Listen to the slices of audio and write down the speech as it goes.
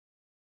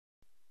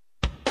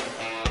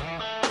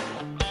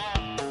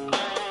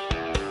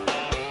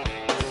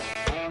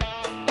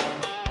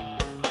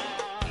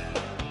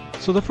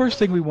So the first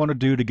thing we want to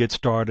do to get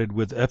started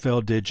with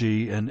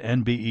Fldigi and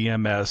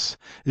NBEMS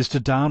is to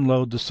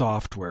download the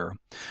software.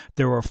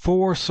 There are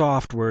 4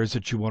 softwares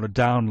that you want to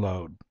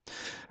download.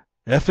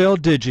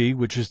 Fldigi,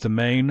 which is the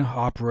main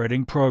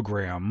operating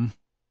program,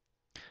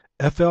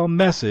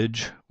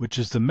 FLMessage, which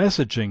is the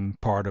messaging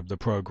part of the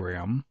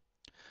program,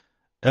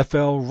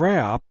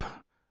 FLWrap,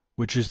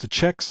 which is the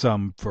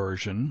checksum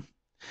version,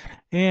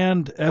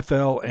 and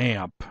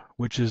FLAMP,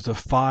 which is the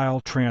file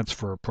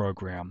transfer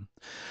program.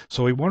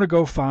 So we want to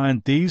go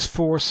find these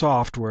 4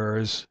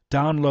 softwares,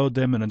 download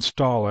them, and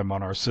install them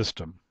on our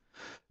system.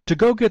 To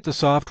go get the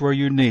software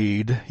you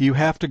need, you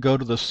have to go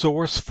to the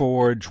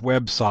SourceForge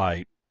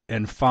website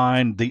and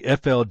find the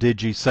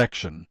Fldigi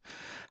section.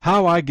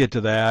 How I get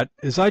to that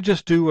is I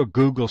just do a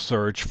Google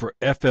search for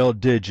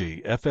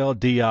Fldigi,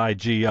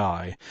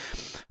 Fldigi.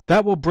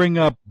 That will bring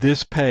up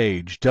this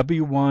page,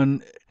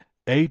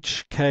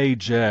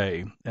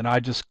 W1HKJ, and I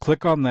just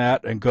click on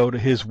that and go to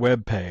his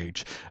web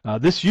page.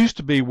 This used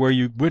to be where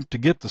you went to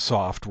get the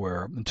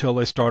software until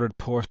they started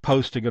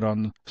posting it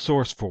on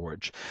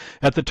SourceForge.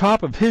 At the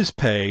top of his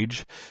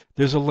page,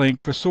 there's a link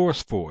for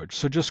SourceForge,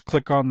 so just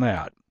click on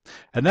that.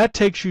 And that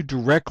takes you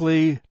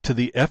directly to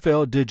the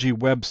Fldigi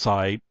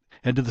website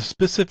and to the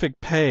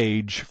specific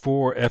page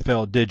for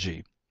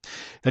Fldigi.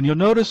 And you'll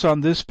notice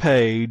on this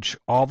page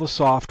all the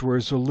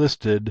softwares are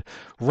listed,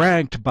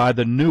 ranked by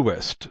the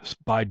newest,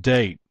 by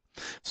date.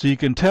 So you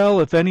can tell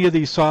if any of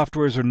these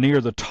softwares are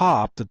near the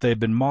top that they've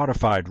been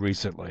modified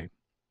recently.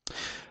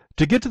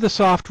 To get to the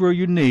software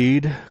you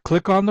need,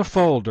 click on the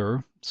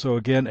folder. So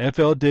again,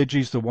 Fldigi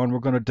is the one we're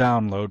going to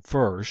download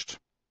first.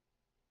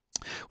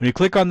 When you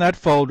click on that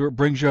folder, it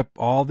brings you up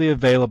all the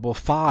available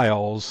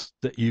files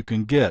that you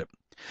can get.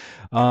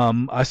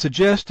 I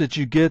suggest that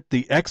you get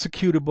the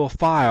executable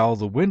file,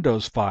 the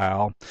Windows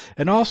file,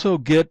 and also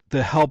get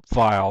the help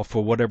file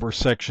for whatever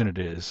section it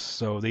is.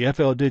 So the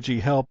Fldigi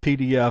help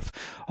PDF,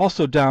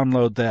 also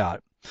download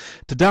that.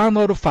 To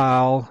download a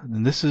file,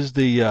 and this is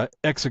the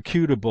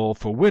executable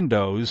for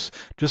Windows,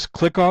 just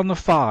click on the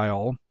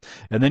file,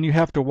 and then you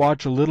have to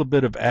watch a little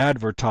bit of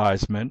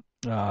advertisement,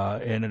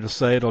 and it'll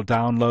say it'll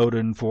download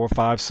in 4 or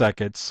 5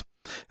 seconds,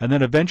 and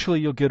then eventually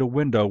you'll get a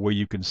window where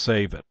you can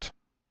save it.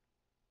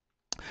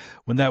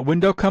 When that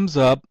window comes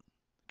up,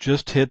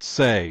 just hit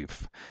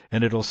save,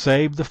 and it'll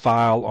save the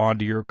file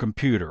onto your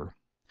computer.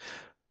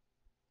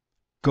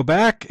 Go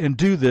back and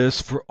do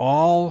this for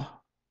all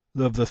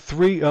of the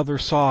 3 other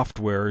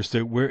softwares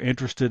that we're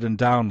interested in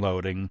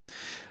downloading: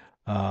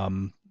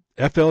 Fldigi,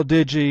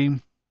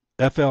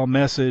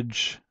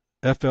 FLMessage,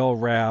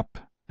 FLWrap,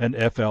 and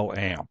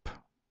FLAMP.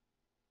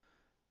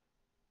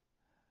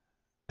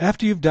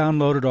 After you've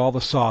downloaded all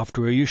the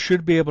software, you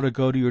should be able to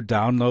go to your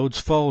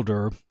Downloads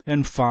folder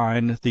and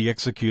find the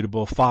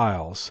executable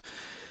files.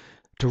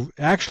 To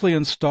actually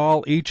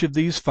install each of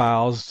these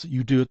files,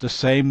 you do it the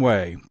same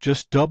way.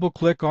 Just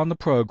double-click on the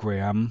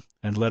program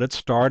and let it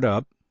start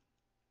up.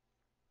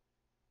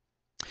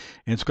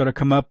 And it's going to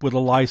come up with a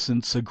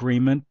license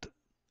agreement,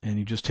 and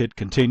you just hit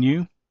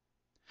Continue.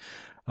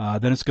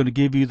 Then it's going to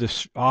give you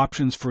the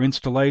options for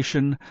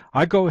installation.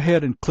 I go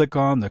ahead and click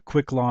on the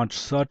Quick Launch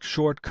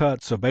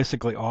shortcut, so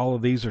basically all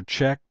of these are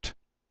checked.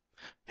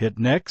 Hit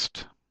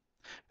Next,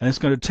 and it's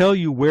going to tell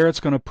you where it's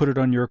going to put it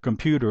on your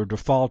computer,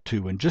 default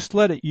to, and just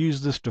let it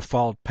use this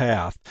default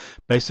path.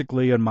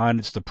 Basically, in mine,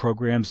 it's the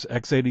program's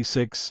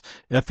x86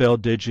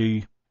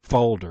 Fldigi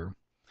folder.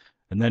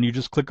 And then you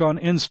just click on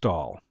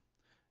Install,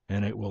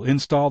 and it will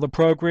install the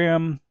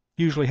program.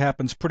 Usually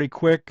happens pretty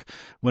quick.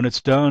 When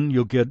it's done,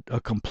 you'll get a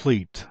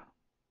complete.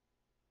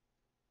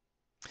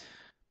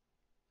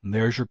 And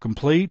there's your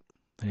complete,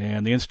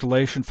 and the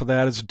installation for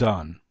that is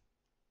done.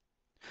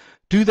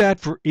 Do that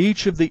for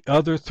each of the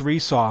other 3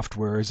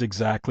 softwares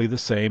exactly the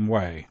same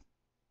way.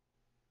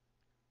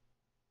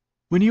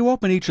 When you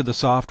open each of the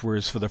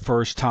softwares for the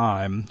first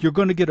time, you're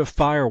going to get a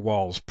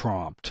Firewalls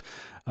prompt.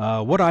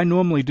 What I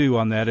normally do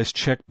on that is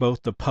check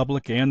both the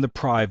public and the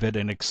private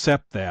and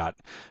accept that.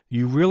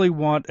 You really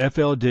want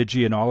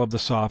Fldigi and all of the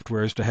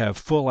softwares to have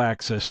full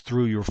access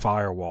through your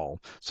firewall.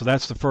 So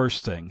that's the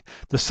first thing.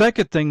 The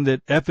second thing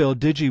that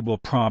Fldigi will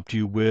prompt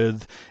you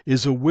with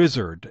is a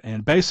wizard.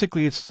 And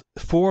basically it's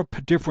 4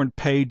 different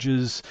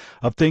pages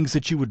of things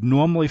that you would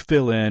normally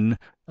fill in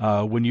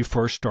when you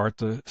first start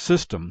the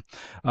system.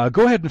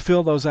 Go ahead and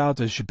fill those out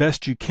as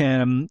best you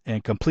can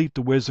and complete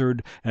the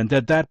wizard, and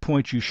at that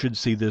point you should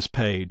see this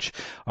page.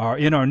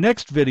 In our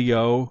next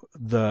video,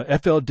 the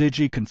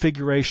Fldigi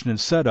configuration and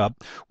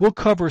setup, we'll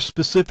cover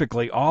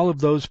specifically all of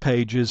those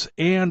pages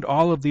and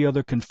all of the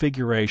other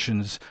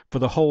configurations for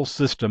the whole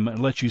system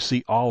and let you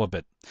see all of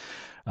it.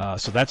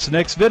 So that's the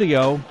next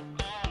video.